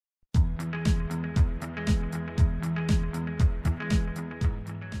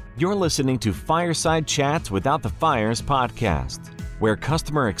You're listening to Fireside Chats Without the Fires podcast, where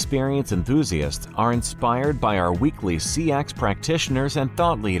customer experience enthusiasts are inspired by our weekly CX practitioners and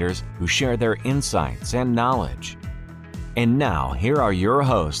thought leaders who share their insights and knowledge. And now, here are your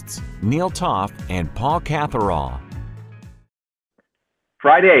hosts, Neil Toff and Paul Catherall.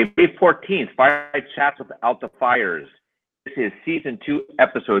 Friday, May 14th, Fireside Chats Without the Fires. This is Season 2,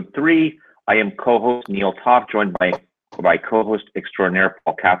 Episode 3. I am co-host Neil Toff, joined by co-host extraordinaire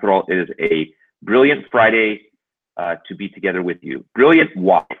Paul Catherall. It is a brilliant Friday to be together with you. Brilliant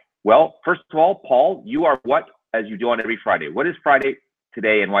why? Well, first of all, Paul, you are what as you do on every Friday? What is Friday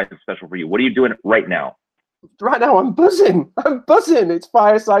today and why is it special for you? What are you doing right now? Right now, I'm buzzing. It's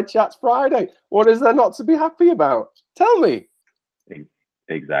Fireside Chats Friday. What is there not to be happy about? Tell me.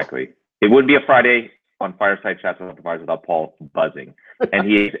 Exactly. It wouldn't be a Friday on Fireside Chats Without the Fires without Paul buzzing.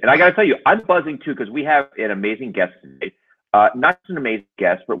 And I got to tell you, I'm buzzing too, because we have an amazing guest today. Not just an amazing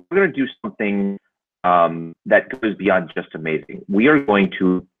guest, but we're going to do something that goes beyond just amazing. We are going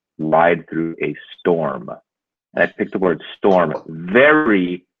to ride through a storm. And I picked the word storm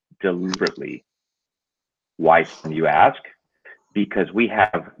very deliberately. Why, you ask? Because we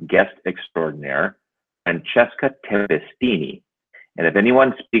have guest extraordinaire, Francesca Tempestini. And if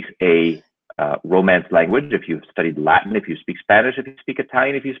anyone speaks a Romance language, if you've studied Latin, if you speak Spanish, if you speak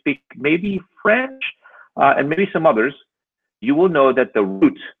Italian, if you speak maybe French, and maybe some others, you will know that the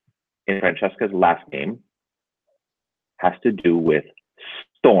root in Francesca's last name has to do with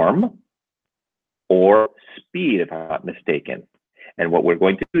storm or speed, if I'm not mistaken. And what we're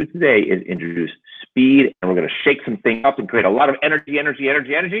going to do today is introduce speed, and we're going to shake some things up and create a lot of energy.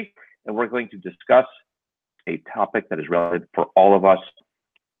 And we're going to discuss a topic that is relevant for all of us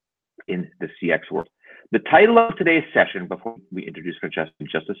in the CX world. The title of today's session, before we introduce Francesca in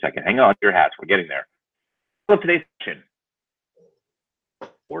just a second, hang on to your hats, we're getting there. The title of today's session,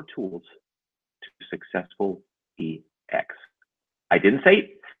 4 tools to successful EX. I didn't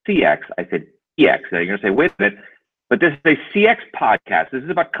say CX, I said EX. Now you're going to say, wait a minute, but this is a CX podcast. This is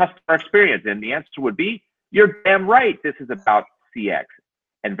about customer experience. And the answer would be, you're damn right, this is about CX.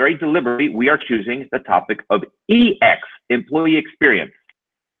 And very deliberately, we are choosing the topic of EX, employee experience.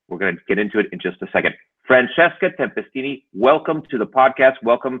 We're going to get into it in just a second. Francesca Tempestini, welcome to the podcast.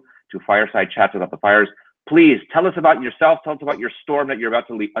 Welcome to Fireside Chats Without the Fires. Please tell us about yourself. Tell us about your storm that you're about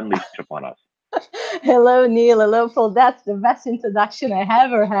to unleash upon us. Hello, Neil. Hello, Paul. That's the best introduction I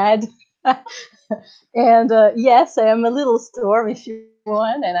ever had. And yes, I am a little storm, if you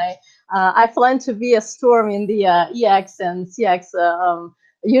want. And I plan to be a storm in the EX and CX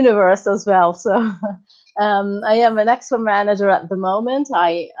universe as well. So I am an expert manager at the moment.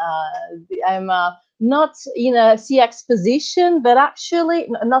 I'm not in a CX position, but actually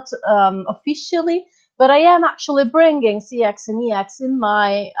not officially, but I am actually bringing CX and EX in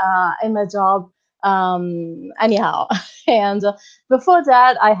my job anyhow. And before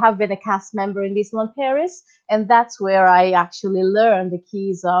that, I have been a cast member in Disneyland Paris, and that's where I actually learned the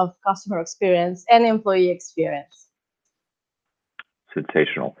keys of customer experience and employee experience.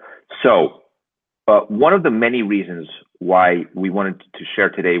 Sensational. So one of the many reasons why we wanted to share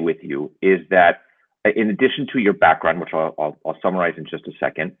today with you is that in addition to your background, which I'll summarize in just a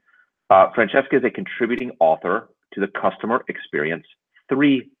second, Francesca is a contributing author to the Customer Experience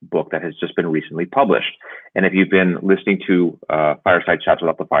 3 book that has just been recently published. And if you've been listening to Fireside Chats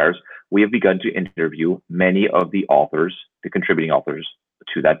Without the Fires, we have begun to interview many of the authors, the contributing authors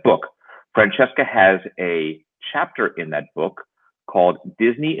to that book. Francesca has a chapter in that book called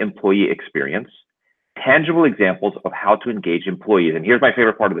Disney Employee Experience, Tangible Examples of How to Engage Employees. And here's my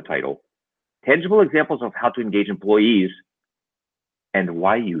favorite part of the title, Tangible Examples of How to Engage Employees and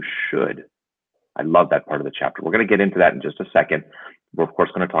Why You Should. I love that part of the chapter. We're going to get into that in just a second. We're, of course,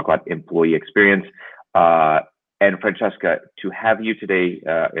 going to talk about employee experience. And Francesca, to have you today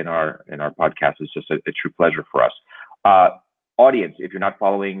in our podcast is just a true pleasure for us. Audience, if you're not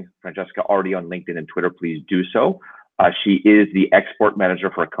following Francesca already on LinkedIn and Twitter, please do so. She is the export manager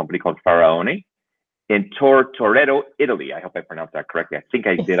for a company called Faraone in Tortoreto, Italy. I hope I pronounced that correctly. I think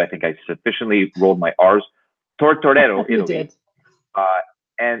I did. I think I sufficiently rolled my R's. Tortoreto, Italy. You did.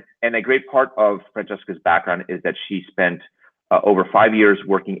 And a great part of Francesca's background is that she spent over 5 years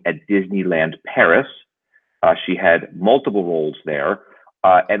working at Disneyland Paris. She had multiple roles there.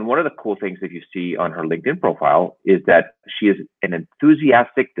 And one of the cool things that you see on her LinkedIn profile is that she is an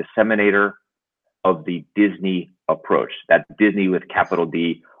enthusiastic disseminator of the Disney approach, that Disney with capital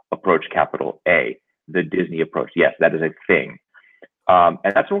D, approach capital A, the Disney approach. Yes, that is a thing. And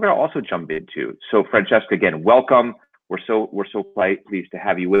that's what we're going to also jump into. So Francesca, again, welcome. We're so pleased to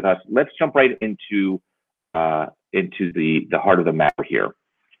have you with us. Let's jump right into the heart of the matter here.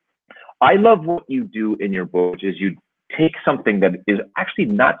 I love what you do in your book, which is you take something that is actually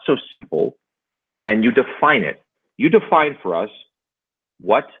not so simple and you define it. You define for us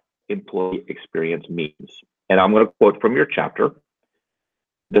what employee experience means. And I'm going to quote from your chapter: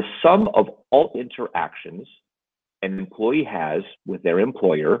 the sum of all interactions an employee has with their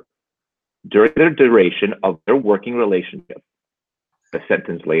employer during the duration of their working relationship. A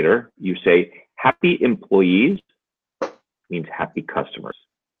sentence later, you say, happy employees means happy customers.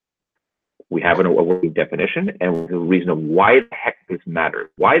 We have a working definition and the reason of why the heck this matters,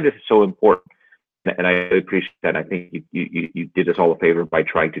 why this is so important. And I appreciate that. I think you did us all a favor by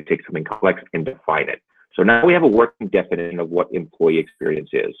trying to take something complex and define it. So now we have a working definition of what employee experience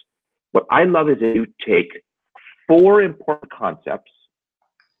is. What I love is that you take 4 important concepts,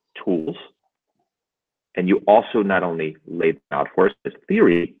 tools, and you also not only lay them out for us as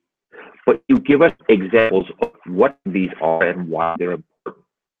theory, but you give us examples of what these are and why they're important.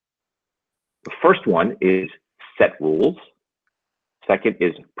 The first one is set rules. Second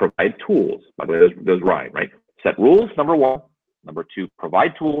is provide tools. By the way, those rhyme, right? Set rules, number 1. Number 2,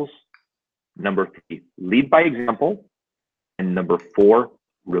 provide tools. Number 3, lead by example. And number 4,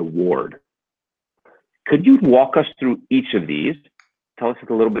 reward. Could you walk us through each of these? Tell us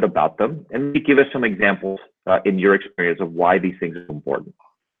a little bit about them and give us some examples in your experience of why these things are important.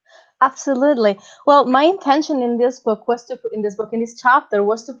 Absolutely. Well, my intention in this book in this chapter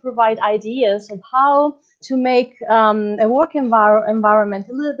was to provide ideas of how to make a work environment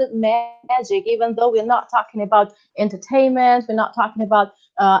a little bit magic, even though we're not talking about entertainment, we're not talking about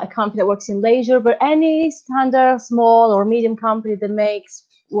a company that works in leisure, but any standard small or medium company that makes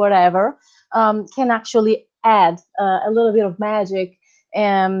whatever can actually add a little bit of magic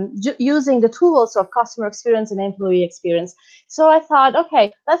using the tools of customer experience and employee experience. So I thought,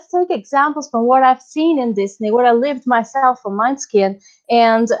 okay, let's take examples from what I've seen in Disney, what I lived myself on my skin,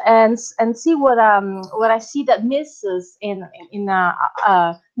 and see what I see that misses in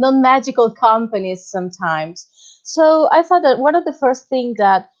non-magical companies sometimes. So I thought that one of the first things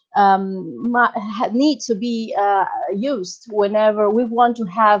that need to be used whenever we want to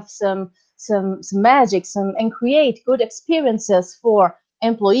have some magic, and create good experiences for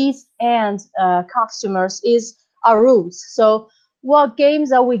employees and customers is our rules. So what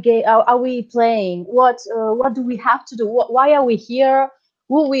games are we playing? What do we have to do? Why are we here?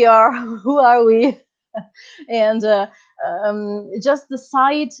 Who we are? Who are we? And just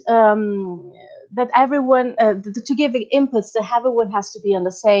decide that everyone to give inputs that everyone has to be on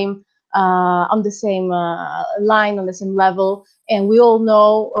the same line, on the same level, and we all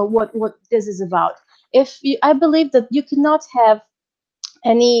know what this is about. I believe that you cannot have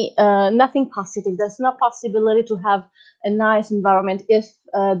any nothing positive. There's no possibility to have a nice environment if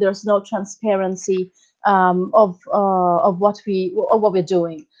there's no transparency of what we're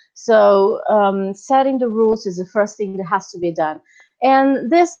doing. So setting the rules is the first thing that has to be done,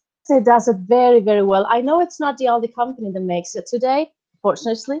 and this does it very, very well. I know it's not the only company that makes it today,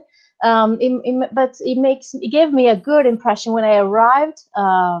 fortunately. But it gave me a good impression when I arrived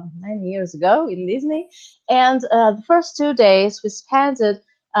 9 years ago in Disney, and the first 2 days we spent it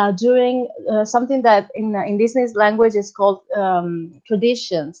doing something that in Disney's language is called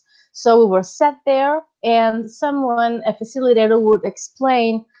traditions. So we were sat there, and a facilitator would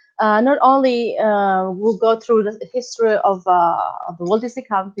explain. Not only we'll go through the history of the Walt Disney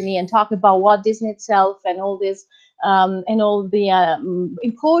Company and talk about Walt Disney itself and all this. And all the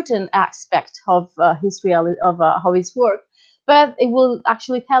important aspects of history of how it's worked, but it will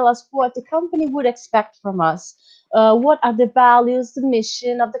actually tell us what the company would expect from us, what are the values, the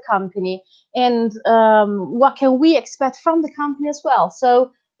mission of the company, and what can we expect from the company as well.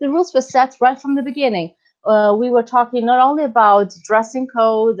 So the rules were set right from the beginning. We were talking not only about dressing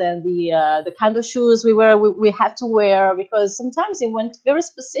code and the kind of shoes we had to wear, because sometimes it went very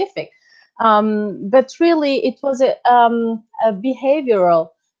specific. But really, it was a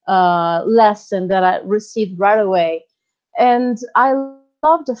behavioral lesson that I received right away. And I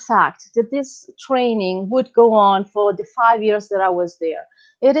love the fact that this training would go on for the 5 years that I was there.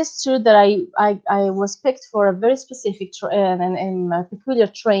 It is true that I was picked for a very specific and peculiar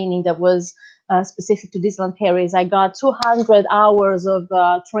training that was specific to Disneyland Paris. I got 200 hours of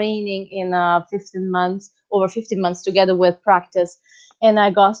training in 15 months, over 15 months together with practice. And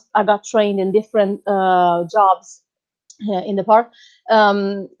I got trained in different jobs in the park.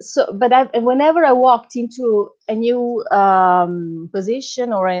 But whenever I walked into a new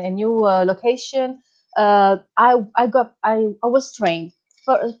position or a new location, I was trained.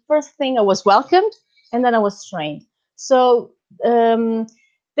 First thing, I was welcomed, and then I was trained. So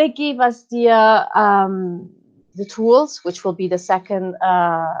they gave us the the tools, which will be the second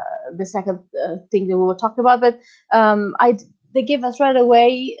thing that we will talk about. But they give us right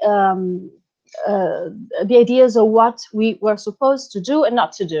away the ideas of what we were supposed to do and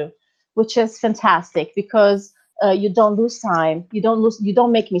not to do, which is fantastic because you don't lose time, you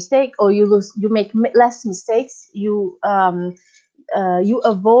don't make mistake, or you make less mistakes. You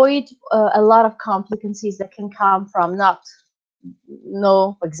avoid a lot of complications that can come from not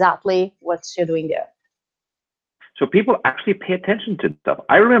know exactly what you're doing there. So people actually pay attention to stuff.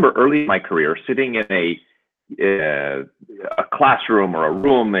 I remember early in my career sitting in a classroom or a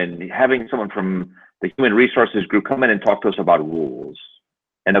room and having someone from the human resources group come in and talk to us about rules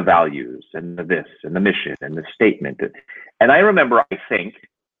and the values and the this and the mission and the statement. And I remember, I think,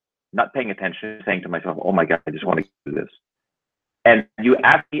 not paying attention, saying to myself, oh my God, I just want to do this. And you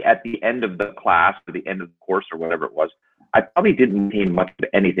asked me at the end of the class or the end of the course or whatever it was, I probably didn't retain much of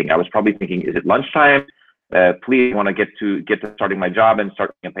anything. I was probably thinking, is it lunchtime? Please, I want to get to starting my job and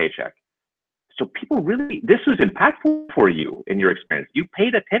starting a paycheck. So people really, this was impactful for you in your experience. You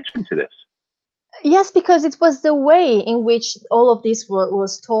paid attention to this. Yes, because it was the way in which all of this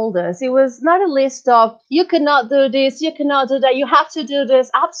was told us. It was not a list of, you cannot do this, you cannot do that, you have to do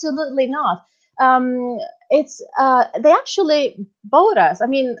this. Absolutely not. They actually bought us. I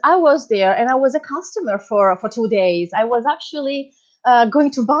mean, I was there and I was a customer for 2 days. I was actually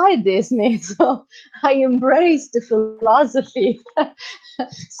going to buy Disney, so I embraced the philosophy.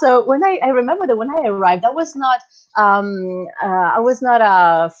 So when I remember that when I arrived, I was not a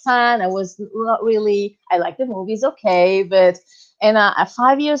fan. I was not really. I liked the movies, okay, but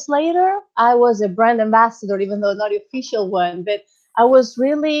 5 years later, I was a brand ambassador, even though not the official one. But I was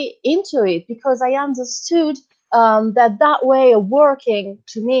really into it because I understood that way of working,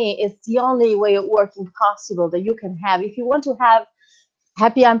 to me, is the only way of working possible that you can have if you want to have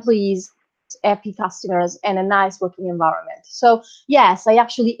happy employees, happy customers, and a nice working environment. So yes, I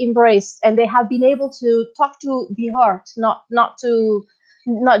actually embraced, and they have been able to talk to the heart, not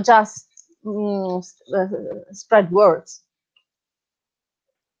just spread words.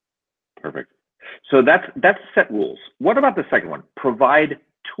 Perfect. So that's set rules. What about the second one? Provide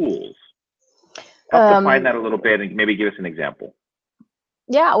tools. Help define that a little bit and maybe give us an example.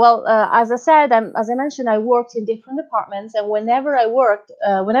 Yeah, well, as I said, as I mentioned, I worked in different departments, and whenever I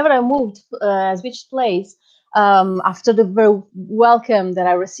moved, switched place, after the very welcome that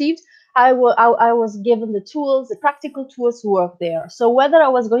I received, I was given the tools, the practical tools to work there. So whether I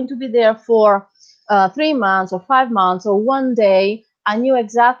was going to be there for 3 months or 5 months or 1 day, I knew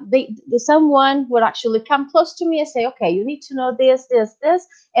exactly. Someone would actually come close to me and say, okay, you need to know this, this, this,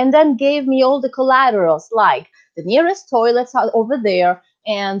 and then gave me all the collaterals, like the nearest toilets are over there,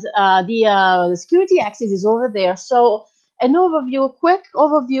 and the security access is over there. So an overview, a quick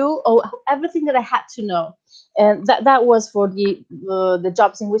overview of everything that I had to know. And that was for the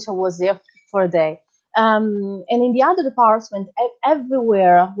jobs in which I was there for a day. And in the other department,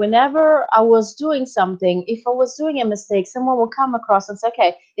 everywhere, whenever I was doing something, if I was doing a mistake, someone will come across and say,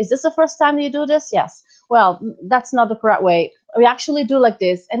 okay, is this the first time you do this? Yes. Well, that's not the correct way. We actually do like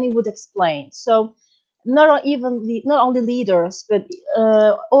this, and it would explain. So not only leaders, but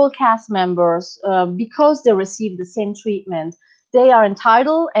all cast members, because they receive the same treatment, they are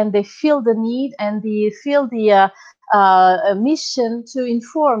entitled and they feel the need and they feel the mission to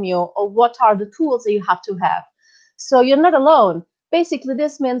inform you of what are the tools that you have to have. So you're not alone. Basically,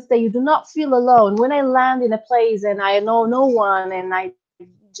 this means that you do not feel alone. When I land in a place and I know no one and I'm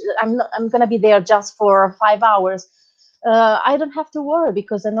going to be there just for 5 hours, I don't have to worry,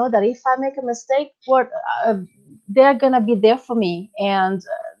 because I know that if I make a mistake, they're going to be there for me. And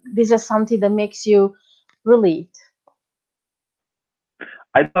this is something that makes you relieved.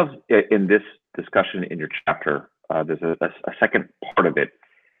 I love in this discussion in your chapter, there's a second part of it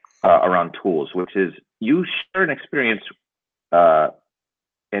around tools, which is you share an experience,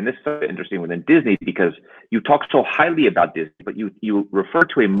 and this is interesting within Disney, because you talk so highly about Disney, but you refer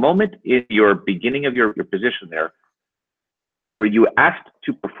to a moment in your beginning of your position there where you asked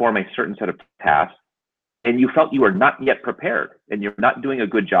to perform a certain set of tasks and you felt you were not yet prepared and you're not doing a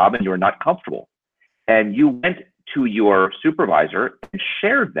good job and you're not comfortable. And you went to your supervisor and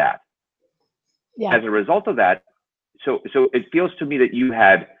shared that. Yeah. As a result of that, so it feels to me that you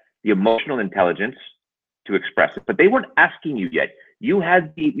had the emotional intelligence to express it, but they weren't asking you yet. You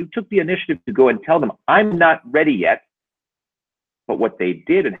took the initiative to go and tell them, I'm not ready yet. But what they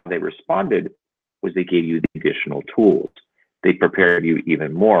did and how they responded was they gave you the additional tools. They prepared you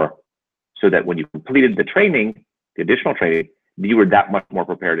even more so that when you completed the training, the additional training, you were that much more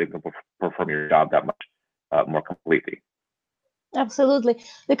prepared to perform your job that much more completely. Absolutely.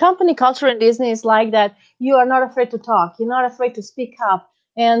 The company culture in Disney is like that. You are not afraid to talk. You're not afraid to speak up.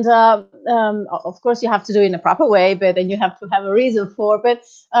 And of course, you have to do it in a proper way, but then you have to have a reason for. But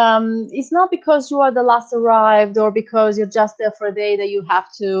it's not because you are the last arrived or because you're just there for a day that you have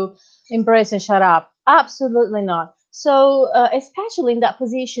to embrace and shut up. Absolutely not. So, especially in that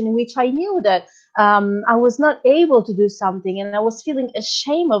position in which I knew that I was not able to do something, and I was feeling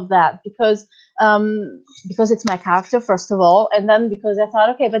ashamed of that because it's my character first of all, and then because I thought,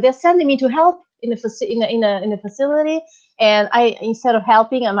 okay, but they're sending me to help in a facility, and I instead of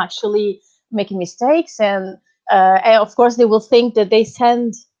helping, I'm actually making mistakes, and of course they will think that they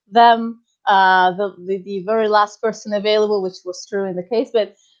send them the very last person available, which was true in the case,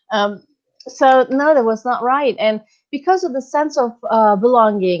 but um, so no, that was not right, and because of the sense of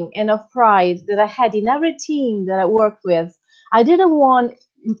belonging and of pride that I had in every team that I worked with, I didn't want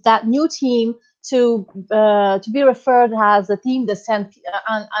that new team to be referred as a team that sent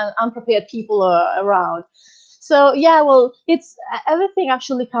unprepared people around. So yeah, well, it's everything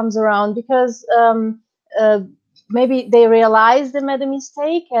actually comes around because uh, maybe they realized they made a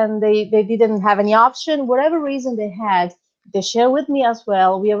mistake and they didn't have any option. Whatever reason they had, they share with me as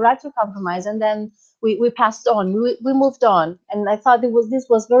well. We arrived to a compromise, and then we passed on. We moved on, and I thought this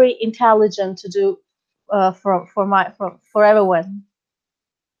was very intelligent to do for everyone.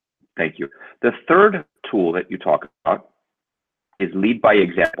 Thank you. The third tool that you talk about is lead by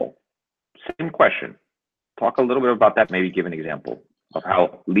example. Same question. Talk a little bit about that. Maybe give an example of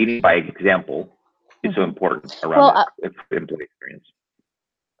how leading by example is so important around Well, employee experience.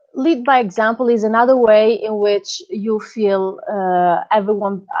 lead by example is another way in which you feel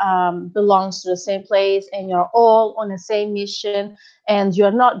everyone belongs to the same place and you're all on the same mission, and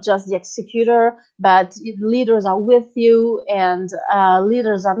you're not just the executor, but leaders are with you, and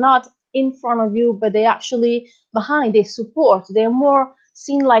leaders are not in front of you, but they actually behind, they support, they're more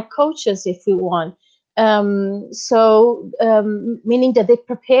seen like coaches if we want. Meaning that they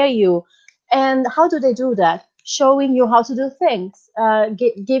prepare you. And how do they do that? Showing you how to do things,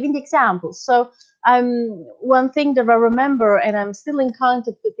 giving examples. So one thing that I remember, and I'm still in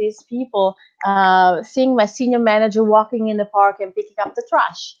contact with these people, seeing my senior manager walking in the park and picking up the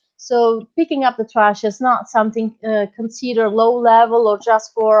trash. So picking up the trash is not something considered low level or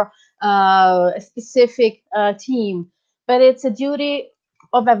just for a specific team, but it's a duty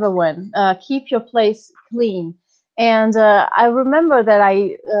of everyone. Keep your place clean. And I remember that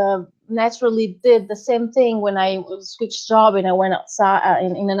I naturally did the same thing when I switched job and I went outside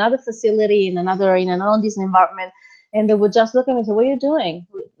in another facility in a non-Disney environment, and they would just look at me and say, "What are you doing?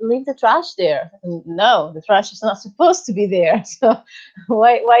 Leave the trash there." And no, the trash is not supposed to be there. So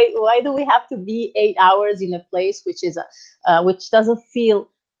why do we have to be 8 hours in a place which doesn't feel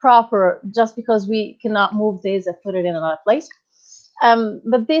proper just because we cannot move this and put it in another place?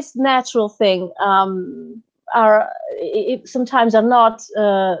 But this natural thing are sometimes are not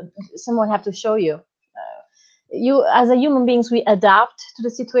someone have to show you. You as a human beings, we adapt to the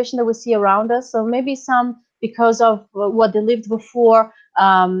situation that we see around us. So maybe some, because of what they lived before,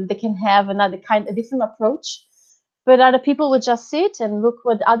 they can have a different approach. But other people would just sit and look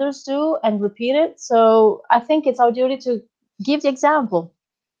what others do and repeat it. So I think it's our duty to give the example,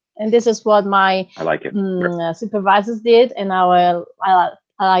 and this is what my I like it. supervisors did, and I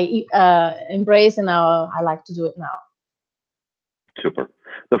embrace, and I like to do it now. Super.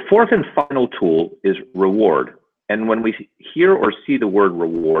 The fourth and final tool is reward. And when we hear or see the word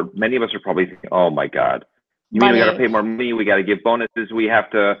reward, many of us are probably thinking, oh my God, you mean we got to pay more money? We got to give bonuses. We have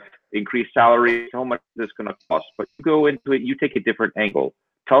to increase salary. How much is this going to cost? But you go into it, you take a different angle.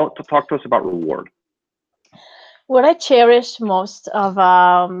 Talk to us about reward. What I cherish most of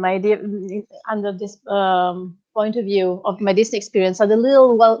under this point of view of my Disney experience are the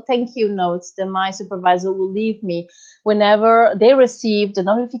little thank you notes that my supervisor will leave me whenever they receive the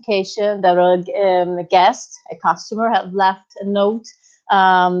notification that a guest, a customer, have left a note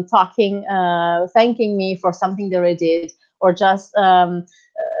thanking me for something that I did, or just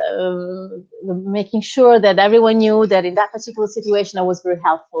making sure that everyone knew that in that particular situation I was very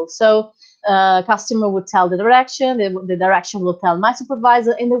helpful. So customer would tell the direction, the direction will tell my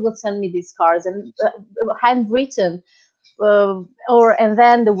supervisor, and they will send me these cards, and handwritten, and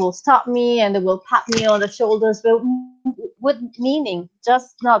then they will stop me and they will pat me on the shoulders, but with meaning,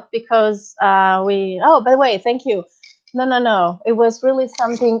 just not because by the way, thank you. No. It was really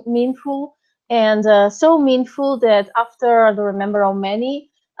something meaningful, and so meaningful that after I don't remember how many,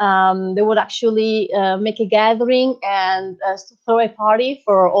 they would actually make a gathering and throw a party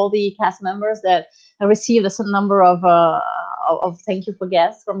for all the cast members that received a certain number of thank you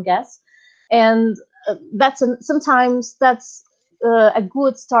from guests, and sometimes that's a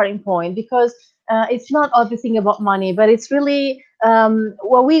good starting point, because it's not everything about money, but it's really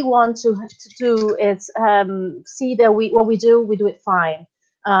what we want to do is see that what we do it fine.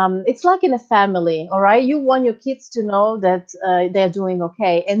 It's like in a family, all right? You want your kids to know that they're doing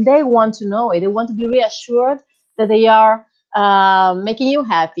okay, and they want to know it. They want to be reassured that they are making you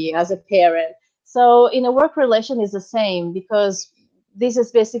happy as a parent. So in a work relation is the same, because this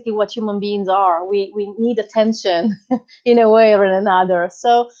is basically what human beings are. We need attention in a way or another.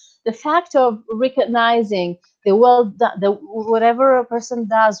 So the fact of recognizing the whatever a person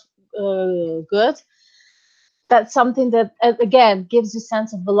does good, that's something that again gives you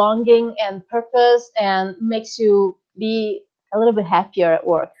sense of belonging and purpose and makes you be a little bit happier at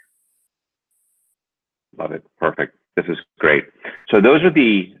work. Love it. Perfect. This is great. So those are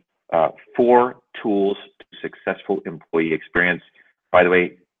the 4 tools to successful employee experience. By the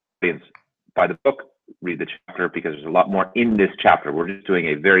way, buy the book, read the chapter, because there's a lot more in this chapter. We're just doing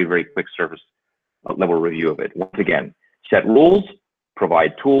a very, very quick surface level review of it. Once again, set rules,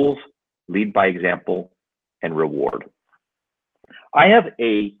 provide tools, lead by example, and reward. I have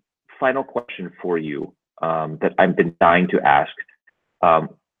a final question for you that I've been dying to ask.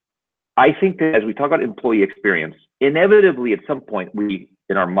 I think that as we talk about employee experience, inevitably at some point we,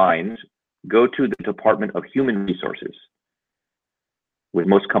 in our minds, go to the Department of Human Resources, which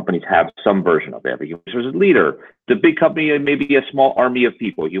most companies have some version of. They have a human resources leader. The big company may be a small army of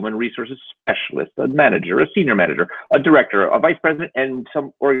people, human resources specialist, a manager, a senior manager, a director, a vice president, and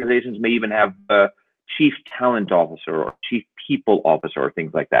some organizations may even have a chief talent officer or chief people officer or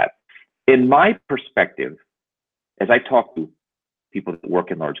things like that. In my perspective, as I talk to people that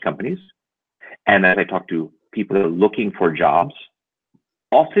work in large companies, and as I talk to people that are looking for jobs,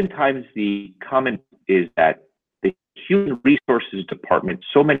 oftentimes the comment is that the human resources department,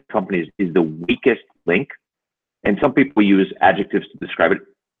 so many companies, is the weakest link. And some people use adjectives to describe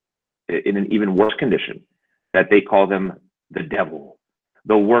it in an even worse condition, that they call them the devil,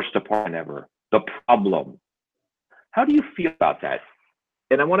 the worst department ever, the problem. How do you feel about that?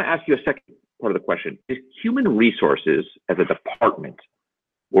 And I want to ask you a second part of the question. Is human resources as a department,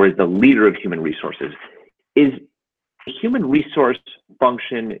 or as the leader of human resources, is human resource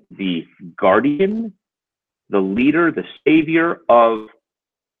function the guardian, the leader, the savior of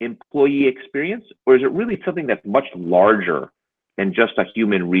employee experience? Or is it really something that's much larger than just a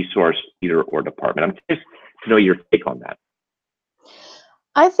human resource leader or department? I'm curious to know your take on that.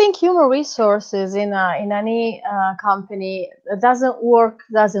 I think human resources in any company doesn't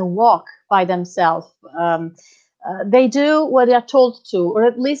walk by themselves. They do what they are told to, or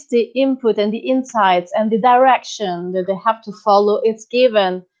at least the input and the insights and the direction that they have to follow, it's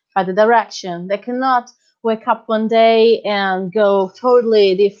given by the direction. They cannot wake up one day and go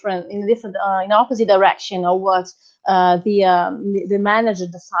totally different in opposite direction of what the manager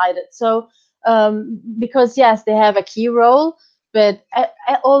decided. So because yes, they have a key role, but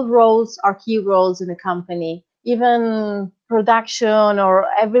all roles are key roles in a company. Even production or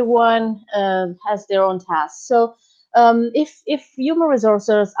everyone has their own tasks. So if human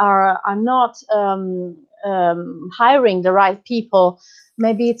resources are not hiring the right people,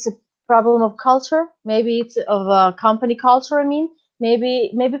 maybe it's a problem of culture. Maybe it's of a company culture. I mean,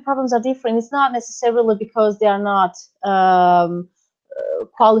 maybe problems are different. It's not necessarily because they are not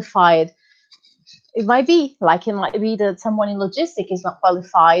qualified. It might be like it might be that someone in logistics is not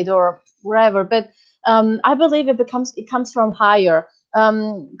qualified or wherever, but I believe it comes from higher.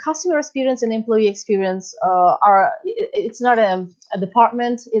 Customer experience and employee experience it's not a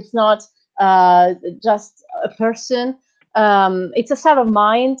department, it's not just a person, it's a set of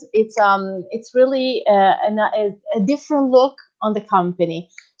mind. It's really a different look on the company.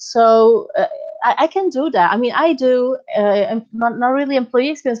 So I can do that. I mean, I do not really employee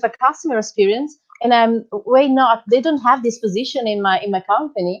experience, but customer experience. And I'm they don't have this position in my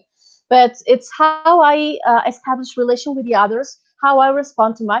company, but it's how I establish relation with the others, how I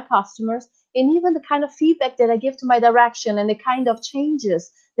respond to my customers, and even the kind of feedback that I give to my direction and the kind of changes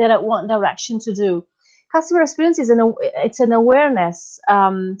that I want direction to do. Customer experience is it's an awareness.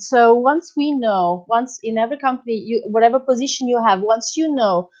 So once in every company, whatever position you have, once you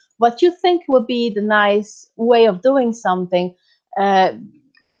know what you think would be the nice way of doing something,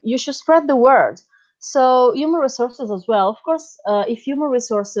 you should spread the word. So human resources as well. Of course, if human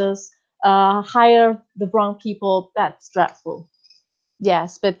resources hire the wrong people, that's dreadful.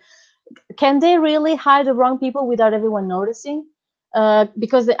 Yes, but can they really hire the wrong people without everyone noticing?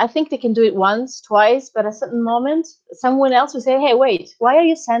 Because I think they can do it once, twice, but at a certain moment, someone else will say, "Hey, wait, why are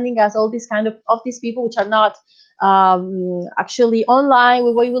you sending us all these of these people which are not actually online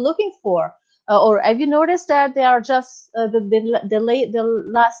with what you were looking for?" or have you noticed that they are just the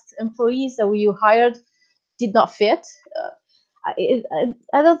last employees that you hired did not fit? I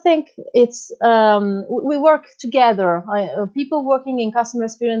don't think it's we work together. People working in customer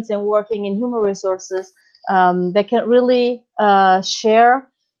experience and working in human resources, they can really share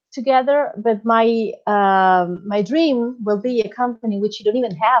together. But my dream will be a company which you don't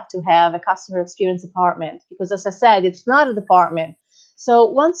even have to have a customer experience department, because as I said, it's not a department. So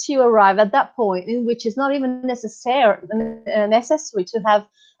once you arrive at that point in which it's not even necessary to have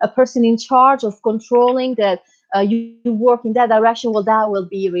a person in charge of controlling that you work in that direction, well, that will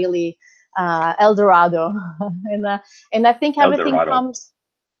be really El Dorado. and I think everything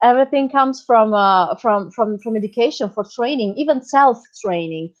comes from education, for training, even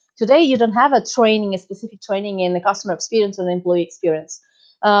self-training. Today, you don't have a specific training in the customer experience and employee experience.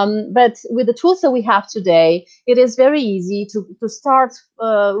 But with the tools that we have today, it is very easy to start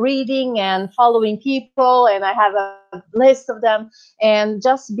reading and following people, and I have a list of them, and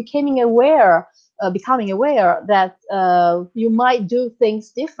just becoming aware that you might do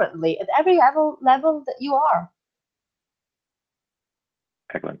things differently at every level that you are.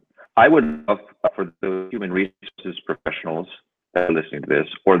 Excellent. I would love for the human resources professionals that are listening to this,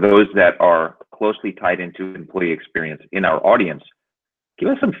 or those that are closely tied into employee experience in our audience, give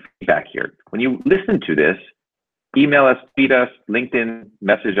us some feedback here. When you listen to this, email us, tweet us, LinkedIn,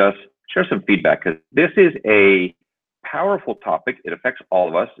 message us, share some feedback, because this is a powerful topic. It affects all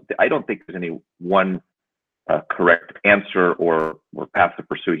of us. I don't think there's any one correct answer or path to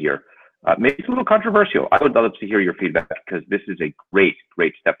pursue here. Maybe it's a little controversial. I would love to hear your feedback, because this is a great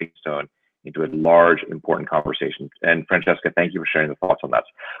stepping stone into a large, important conversation. And Francesca, thank you for sharing the thoughts on that.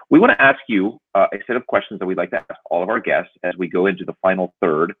 We want to ask you a set of questions that we'd like to ask all of our guests as we go into the final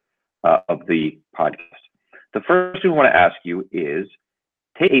third of the podcast. The first thing we want to ask you is,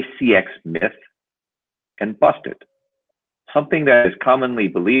 take a CX myth and bust it. Something that is commonly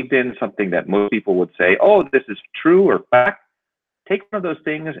believed in, something that most people would say, oh, this is true or fact. Take one of those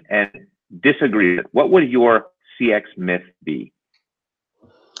things and disagree with it. What would your CX myth be?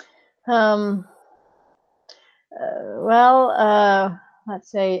 Let's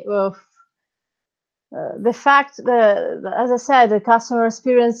say, the fact that, as I said, the customer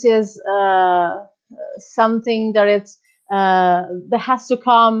experience is something that that has to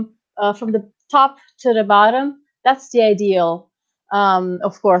come from the top to the bottom. That's the ideal,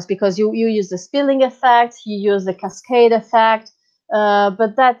 of course, because you use the spilling effect, you use the cascade effect,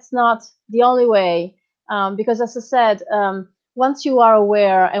 but that's not the only way, because as I said, once you are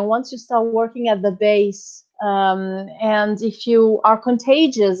aware and once you start working at the base, and if you are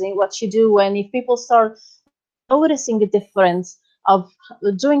contagious in what you do, and if people start noticing the difference of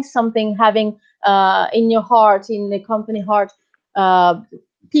doing something, having in your heart, in the company heart,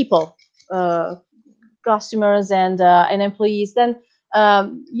 people, customers and employees, then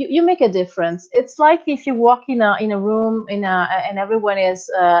you make a difference. It's like if you walk in a room and everyone is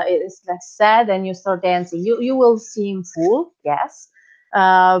like sad, and you start dancing. You will seem full, yes,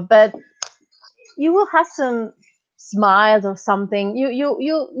 but you will have some smiles or something.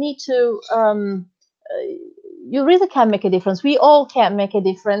 You need to you really can make a difference. We all can make a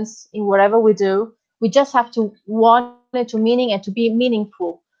difference in whatever we do. We just have to want it to meaning and to be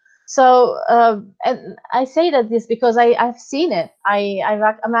meaningful. So, and I say that this because I've seen it.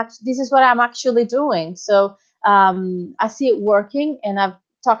 This is what I'm actually doing. So I see it working, and I've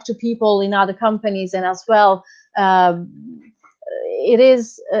talked to people in other companies, and as well, it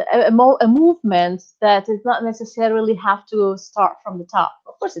is a movement that does not necessarily have to start from the top.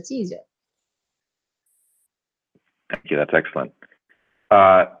 Of course, it's easier. Thank you. That's excellent.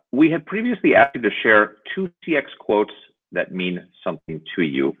 We had previously asked you to share 2 CX quotes that mean something to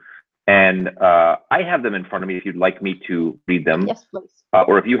you. And I have them in front of me if you'd like me to read them. Yes, please.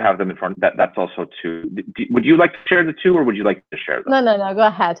 Or if you have them in front, that's also 2. Would you like to share the 2, or would you like to share them? No. Go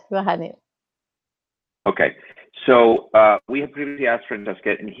ahead. Go ahead, Neil. Okay. So we have previously asked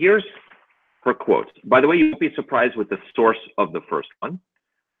Francesca, and here's her quote. By the way, you won't be surprised with the source of the first one.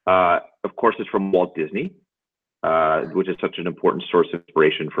 Of course, it's from Walt Disney, which is such an important source of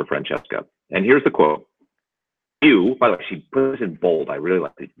inspiration for Francesca. And here's the quote. You, by the way, she put this in bold. I really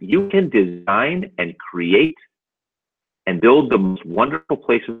like it. You can design and create and build the most wonderful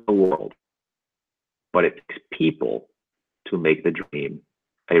place in the world, but it takes people to make the dream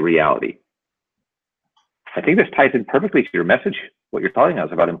a reality. I think this ties in perfectly to your message, what you're telling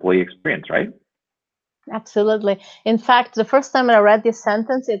us about employee experience, right? Absolutely. In fact, the first time I read this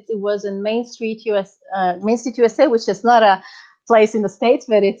sentence, it was in Main Street USA, which is not a place in the States,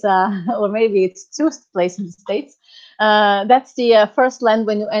 but it's or maybe it's 2 places in the States. That's the first land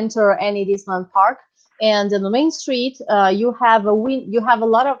when you enter any Disneyland park. And in the main street, you have a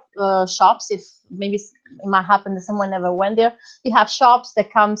lot of shops. If maybe it might happen that someone never went there, you have shops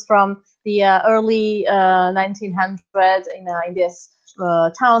that comes from the early 1900s in this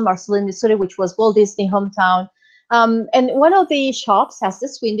town, Marceline, Missouri, which was Walt Disney hometown. And one of the shops has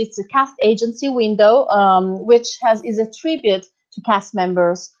this window. It's a cast agency window, which is a tribute to cast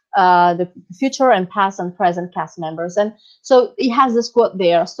members, the future and past and present cast members. And so it has this quote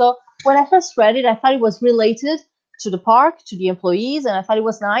there. So when I first read it, I thought it was related to the park, to the employees, and I thought it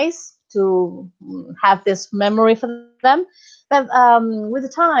was nice to have this memory for them. But with the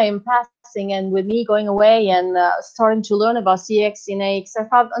time passing and with me going away and starting to learn about CX in AX, I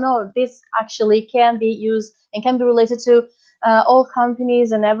thought, oh, no, this actually can be used and can be related to all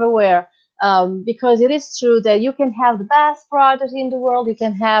companies and everywhere. Because it is true that you can have the best product in the world, you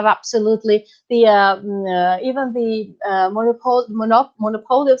can have absolutely the even the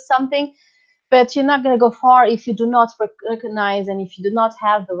monopoly of something, but you're not going to go far if you do not recognize and if you do not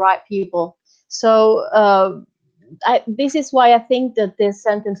have the right people. So this is why I think that this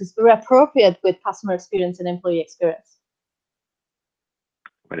sentence is very appropriate with customer experience and employee experience.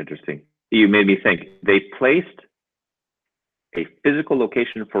 Quite interesting. You made me think. They placed a physical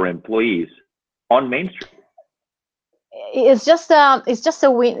location for employees on Main Street. It's just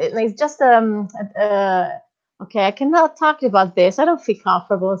okay, I cannot talk about this. I don't feel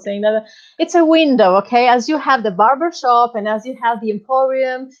comfortable saying that. It's a window, okay? As you have the barber shop and as you have the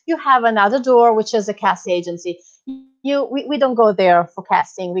emporium, you have another door, which is a cast agency. We don't go there for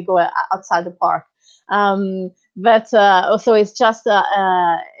casting. We go outside the park. But also it's just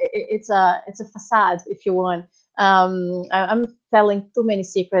it's a facade, if you want. I'm telling too many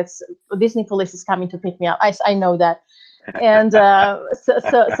secrets. Disney police is coming to pick me up. I know that. And so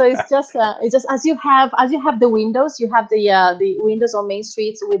it's just as you have the windows, you have the windows on main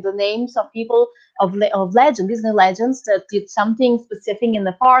streets with the names of people of Disney legends that did something specific in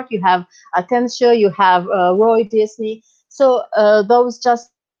the park. You have Tensho, you have Roy Disney. So those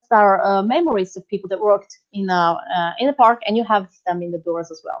just are memories of people that worked in the park, and you have them in the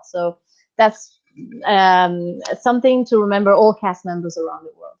doors as well. So that's something to remember all cast members around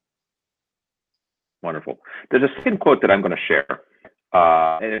the world. Wonderful. There's a second quote that I'm going to share.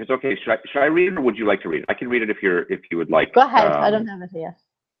 And if it's okay, should I read it or would you like to read it? I can read it if you would like. Go ahead. I don't have it here.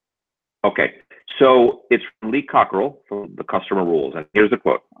 Okay. So it's from Lee Cockerell from The Customer Rules. And here's the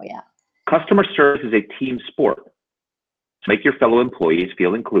quote. Oh, yeah. Customer service is a team sport. Make your fellow employees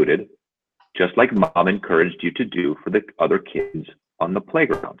feel included, just like mom encouraged you to do for the other kids on the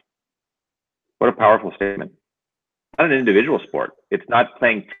playground. What a powerful statement. Not an individual sport. It's not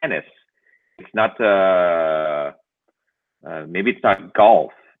playing tennis. It's not, maybe it's not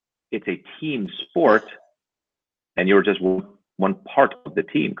golf. It's a team sport, and you're just one part of the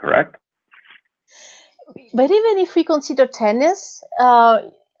team, correct? But even if we consider tennis,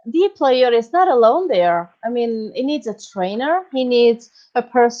 the player is not alone there. I mean, he needs a trainer. He needs a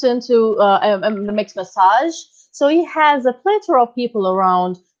person to make massage. So he has a plethora of people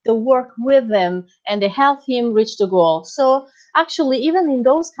around that work with him and they help him reach the goal. So actually, even in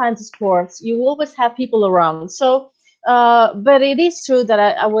those kinds of sports, you always have people around. So, but it is true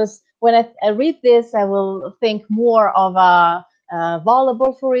that when I read this, I will think more of a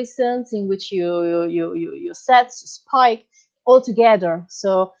volleyball, for instance, in which you set spike all together.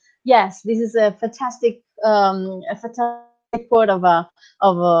 So yes, this is a fantastic quote of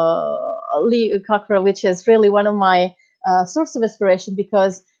Lee Cockerell, which is really one of my source of inspiration,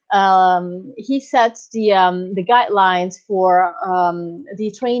 because he sets the guidelines for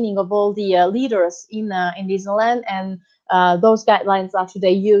the training of all the leaders in Disneyland, and those guidelines actually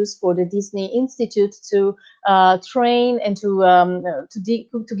they use for the Disney Institute to train and to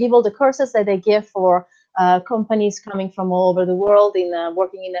give all the courses that they give for companies coming from all over the world in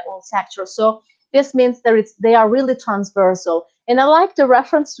working in their own sector. So this means that they are really transversal. And I like the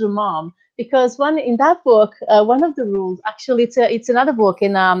reference to mom, because in that book, one of the rules, actually it's another book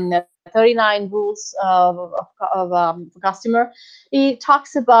in 39 Rules of Customer. He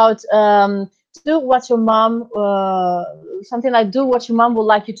talks about do what your mom, something like do what your mom would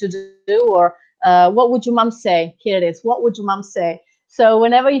like you to do, or what would your mom say? Here it is. What would your mom say? So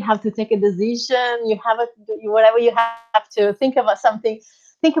whenever you have to take a decision, whenever you have to think about something,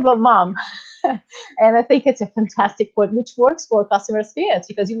 think about mom. And I think it's a fantastic quote, which works for customer experience,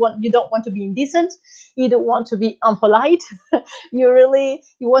 because you don't want to be indecent, you don't want to be unpolite, you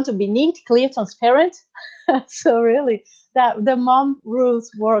want to be neat, clear, transparent. So really, that the mom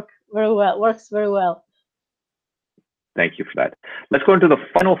rules works very well. Thank you for that. Let's go into the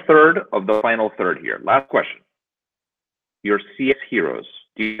final third of the final third here. Last question. your CX heroes.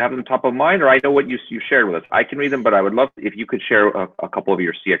 Do you have them top of mind, or I know what you shared with us? I can read them, but I would love if you could share a couple of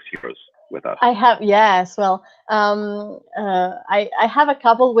your CX heroes with us. I have, yes. Well, I have a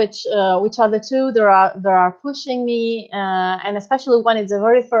couple which are the two that are pushing me, and especially one is the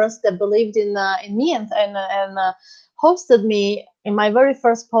very first that believed in me and hosted me in my very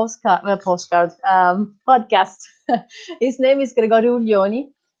first podcast. His name is Gregorio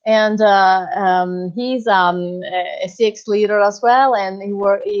Uglioni, and he's a CX leader as well, and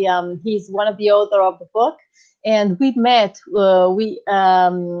he's one of the author of the book. And we met on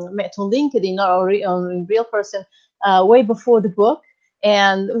LinkedIn, on real person, way before the book,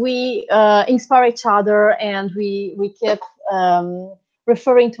 and we inspire each other, and we kept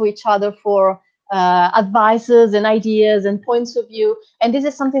referring to each other for advices and ideas and points of view. And this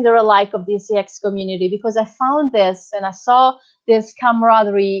is something that I like of the CX community, because I found this and I saw this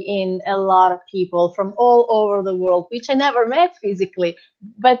camaraderie in a lot of people from all over the world, which I never met physically,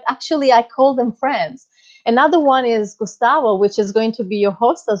 but actually I call them friends. Another one is Gustavo, which is going to be your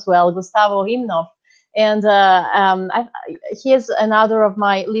host as well, Gustavo Himnov. And he is another of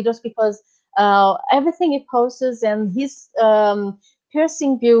my leaders, because everything he posts and his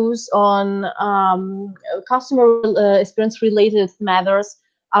piercing views on customer experience related matters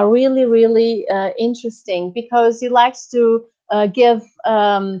are really, really interesting, because he likes to give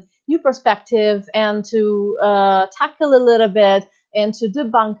new perspective and to tackle a little bit and to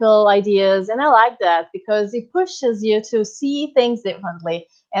debunk ideas. And I like that, because it pushes you to see things differently.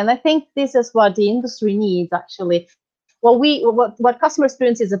 And I think this is what the industry needs, actually. What customer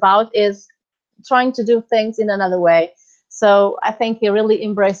experience is about is trying to do things in another way. So I think he really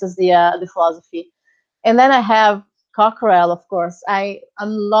embraces the philosophy. And then I have Cockerell, of course. I'm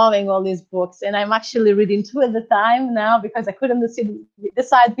loving all these books, and I'm actually reading 2 at a time now, because I couldn't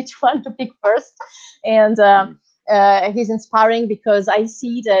decide which one to pick first. And he's inspiring, because I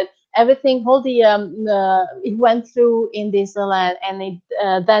see that everything, all the it went through in Disneyland, and it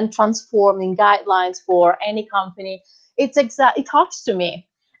then transformed in guidelines for any company. It talks to me.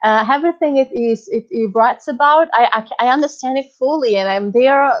 Everything it writes about, I understand it fully, and I'm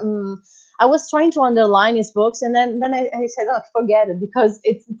there. I was trying to underline his books, and then I said, oh, forget it, because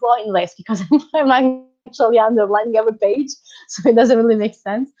it's pointless, because I'm actually underlining every page, so it doesn't really make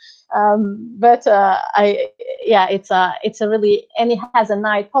sense. But it's a really, and it has a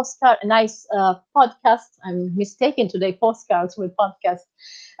nice postcard, a nice podcast. I'm mistaken today, postcards with podcast,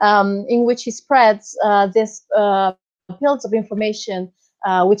 in which he spreads this fields of information,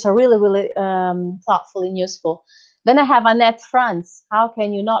 which are really, really thoughtful and useful. Then I have Annette Franz. How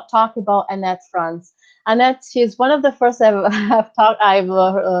can you not talk about Annette Franz? Annette, she's one of the first I've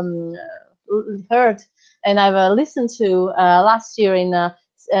heard and I've listened to last year in a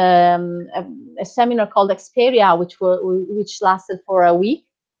seminar called Xperia, which lasted for a week.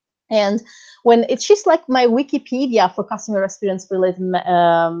 And she's like my Wikipedia for customer experience related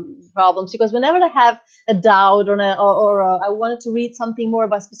problems, because whenever I have a doubt or I wanted to read something more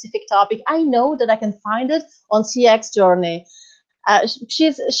about a specific topic, I know that I can find it on CX Journey.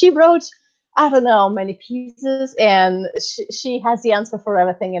 She wrote, I don't know, many pieces, and she has the answer for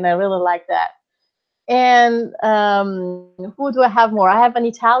everything, and I really like that. And who do I have more? I have an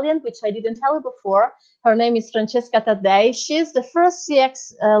Italian, which I didn't tell you before. Her name is Francesca Taddei. She's the first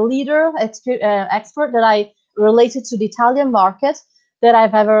CX leader, expert that I related to the Italian market that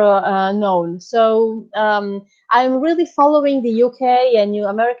I've ever known. So I'm really following the UK and New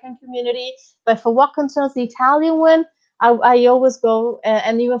American community, but for what concerns the Italian one, I always go,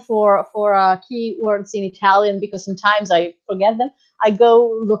 and even for keywords in Italian, because sometimes I forget them, I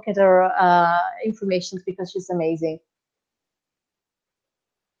go look at her information, because she's amazing.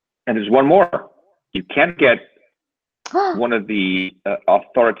 And there's one more. You can't get one of the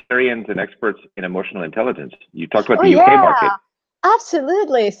authoritarians and experts in emotional intelligence. You talked about the UK market.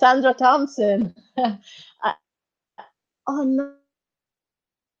 Absolutely, Sandra Thompson. Oh no.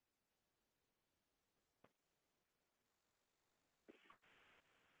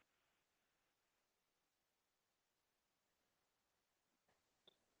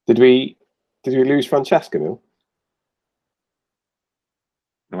 Did we lose Francesca, Neil?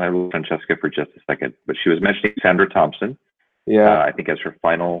 I lose Francesca for just a second, but she was mentioning Sandra Thompson. Yeah, I think as her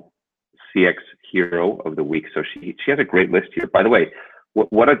final CX hero of the week. So she has a great list here. By the way,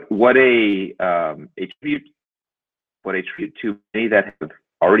 what a tribute to many that have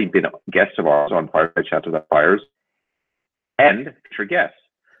already been guests of ours on Fireside Chats Without Fires and future guests.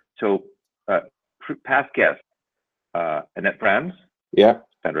 So past guests, Annette Franz, yeah,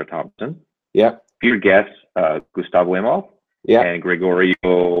 Sandra Thompson, yeah, future guests, Gustavo Imhoff, Yeah. And Gregorio,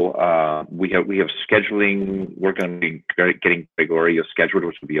 we have scheduling. We're going to be getting Gregorio scheduled,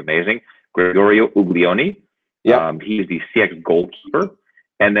 which will be amazing. Gregorio Uglioni. Yeah. He is the CX goalkeeper.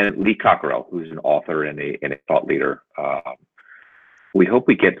 And then Lee Cockerell, who's an author and a thought leader. We hope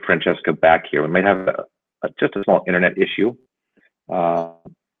we get Francesca back here. We might have just a small internet issue.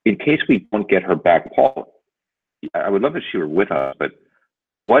 In case we don't get her back, Paul, I would love if she were with us, but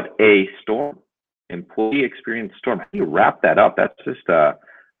what a storm. Employee experience storm. How do you wrap that up? That's just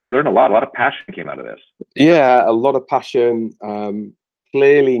learned a lot of passion came out of this. Yeah, a lot of passion.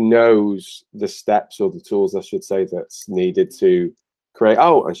 Clearly knows the steps or the tools, I should say, that's needed to create.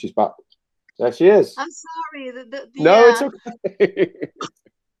 Oh, and she's back. There she is. I'm sorry. No, it's okay.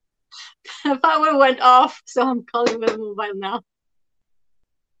 The power went off, so I'm calling with the mobile now.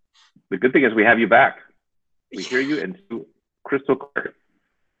 The good thing is we have you back. We hear you and crystal clear.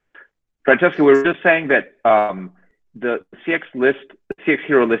 Francesca, we were just saying that the CX list, the CX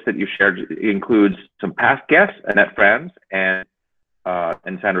hero list that you shared includes some past guests, Annette Franz and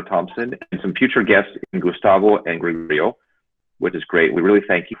Sandra Thompson, and some future guests in Gustavo and Gregorio, which is great. We really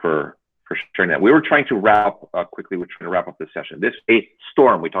thank you for sharing that. We were trying to wrap up quickly. We're trying to wrap up this session. This a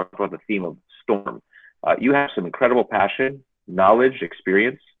storm. We talked about the theme of storm. You have some incredible passion, knowledge,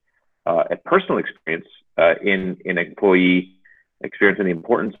 experience, and personal experience in employee experience and the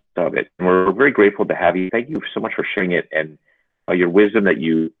importance of it. And we're very grateful to have you. Thank you so much for sharing it and your wisdom that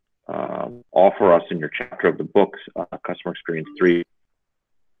you offer us in your chapter of the books, Customer Experience 3.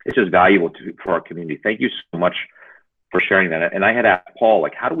 It's just valuable for our community. Thank you so much for sharing that. And I had asked Paul,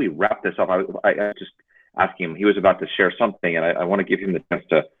 like, how do we wrap this up? I just asking him, he was about to share something, and I want to give him the chance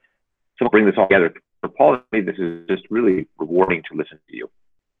to bring this all together. For Paul and me, this is just really rewarding to listen to you.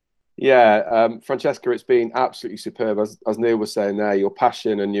 Yeah, Francesca, it's been absolutely superb. As Neil was saying there, your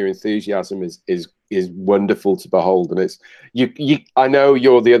passion and your enthusiasm is wonderful to behold. And it's you. I know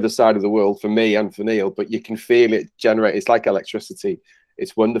you're the other side of the world for me and for Neil, but you can feel it generate. It's like electricity.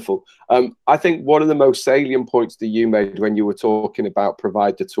 It's wonderful. I think one of the most salient points that you made when you were talking about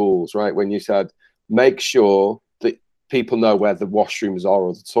provide the tools, right? When you said make sure that people know where the washrooms are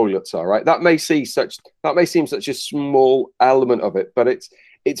or the toilets are, right? That may seem such a small element of it, but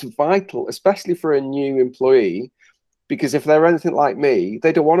it's vital, especially for a new employee, because if they're anything like me,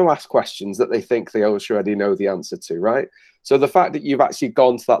 they don't want to ask questions that they think they already know the answer to, right? So the fact that you've actually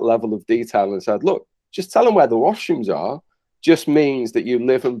gone to that level of detail and said, look, just tell them where the washrooms are, just means that you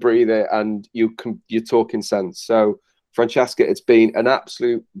live and breathe it and you're talking sense. So Francesca, it's been an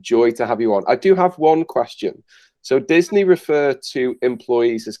absolute joy to have you on. I do have one question. So Disney refer to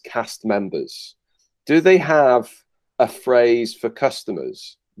employees as cast members. Do they have a phrase for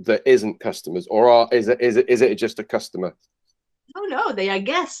customers that isn't customers, or is it just a customer? No, they are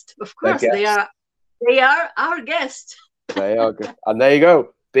guests. Of course, they are our guest. They are good. And there you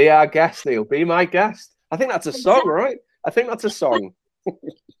go. Be our guest, Neil. Be my guest. I think that's a song, right? I think that's a song.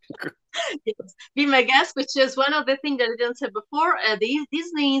 Yes. Be my guest, which is one of the things that I didn't say before. The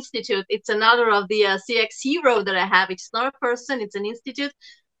Disney Institute, it's another of the CX hero that I have. It's not a person, it's an institute,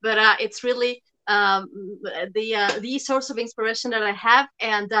 but it's really the source of inspiration that I have,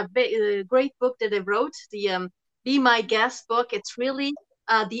 and the great book that they wrote, the Be My Guest book. It's really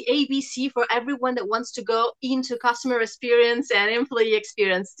the ABC for everyone that wants to go into customer experience and employee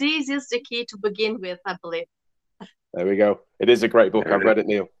experience. This is the key to begin with, I believe. There we go. It is a great book. I've read it,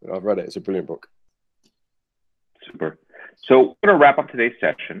 Neil. I've read it. It's a brilliant book. Super. So we're going to wrap up today's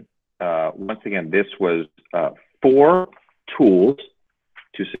session. Once again, this was 4 tools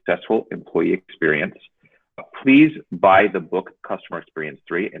to successful employee experience. Please buy the book Customer Experience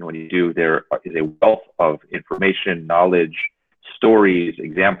 3. And when you do, there is a wealth of information, knowledge, stories,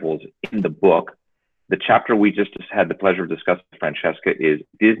 examples in the book. The chapter we just had the pleasure of discussing with Francesca is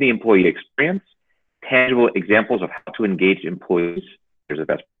Disney Employee Experience, tangible examples of how to engage employees. Here's the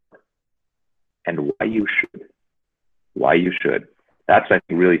best part. And why you should. Why you should. That's, I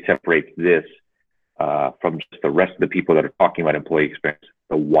think, really separates this from just the rest of the people that are talking about employee experience.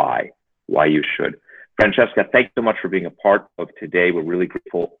 The why you should. Francesca, thanks so much for being a part of today. We're really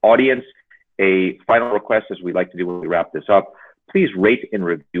grateful. Audience, a final request, as we like to do when we wrap this up, please rate and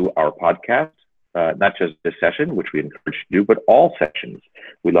review our podcast, not just this session, which we encourage you to do, but all sessions.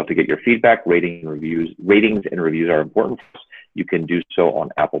 We'd love to get your feedback. Ratings and reviews are important for us. You can do so on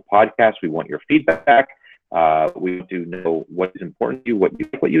Apple Podcasts. We want your feedback. We do know what is important to you,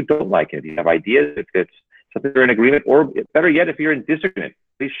 what you don't like. And if you have ideas, if it's something you're in agreement, or better yet, if you're in disagreement,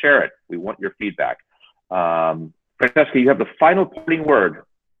 please share it. We want your feedback. Francesca, you have the final parting word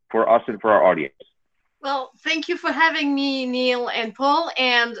for us and for our audience. Well, thank you for having me, Neil and Paul.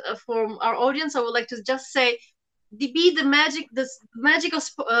 And for our audience, I would like to just say, be the magical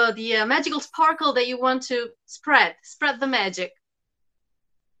sparkle that you want to spread the magic.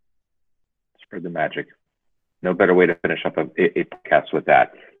 Spread the magic. No better way to finish up a podcast with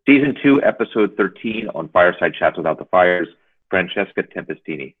that. Season 2, episode 13 on Fireside Chats Without the Fires, Francesca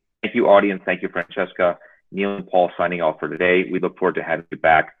Tempestini. Thank you, audience. Thank you, Francesca. Neil and Paul signing off for today. We look forward to having you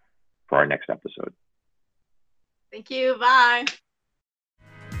back for our next episode. Thank you. Bye.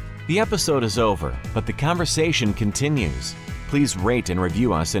 The episode is over, but the conversation continues. Please rate and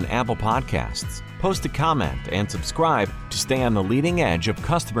review us in Apple Podcasts. Post a comment and subscribe to stay on the leading edge of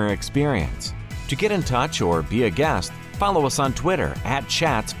customer experience. To get in touch or be a guest, follow us on Twitter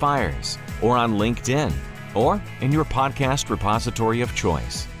 @ChatsFires or on LinkedIn or in your podcast repository of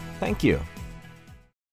choice. Thank you.